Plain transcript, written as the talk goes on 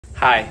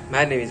Hi,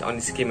 my name is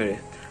Anish Ghimire.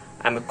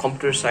 I'm a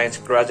computer science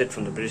graduate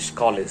from the British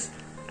College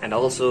and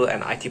also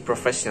an IT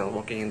professional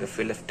working in the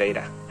field of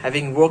data.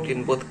 Having worked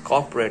in both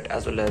corporate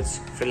as well as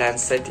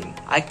freelance setting,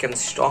 I can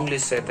strongly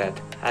say that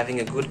having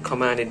a good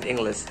command in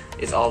English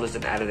is always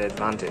an added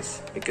advantage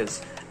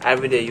because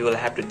every day you will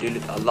have to deal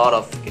with a lot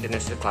of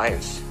international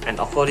clients. And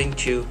according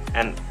to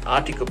an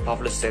article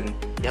published in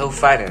Yahoo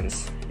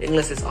Finance,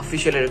 English is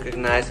officially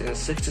recognized in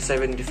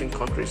 67 different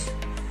countries.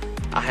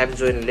 I have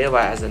joined LEWA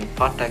as a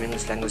part-time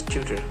English language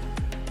tutor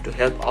to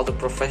help other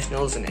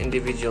professionals and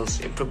individuals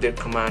improve their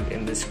command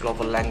in this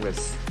global language.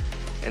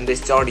 In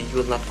this journey, you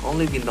will not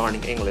only be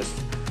learning English,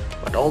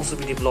 but also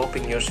be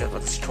developing yourself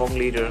as a strong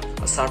leader,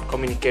 a sharp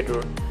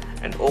communicator,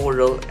 and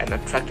overall an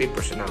attractive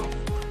personnel.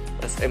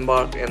 Let's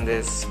embark on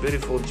this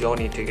beautiful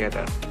journey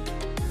together.